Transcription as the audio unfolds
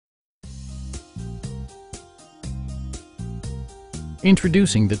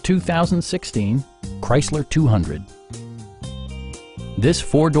Introducing the 2016 Chrysler 200. This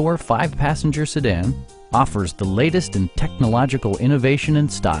four-door, five-passenger sedan offers the latest in technological innovation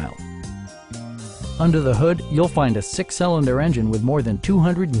and style. Under the hood, you'll find a six-cylinder engine with more than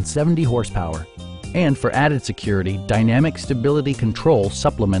 270 horsepower. And for added security, dynamic stability control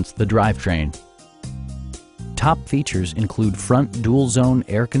supplements the drivetrain. Top features include front dual-zone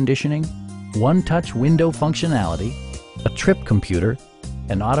air conditioning, one-touch window functionality, a trip computer,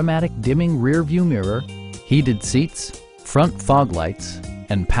 an automatic dimming rear-view mirror, heated seats, front fog lights,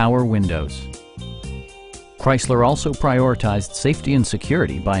 and power windows. Chrysler also prioritized safety and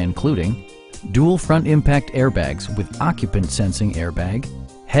security by including dual front impact airbags with occupant sensing airbag,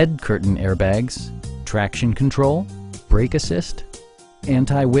 head curtain airbags, traction control, brake assist,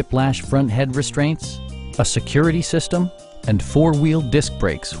 anti-whiplash front head restraints, a security system, and four-wheel disc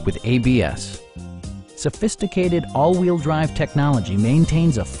brakes with ABS. Sophisticated all-wheel drive technology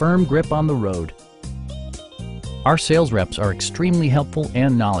maintains a firm grip on the road. Our sales reps are extremely helpful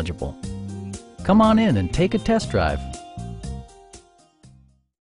and knowledgeable. Come on in and take a test drive.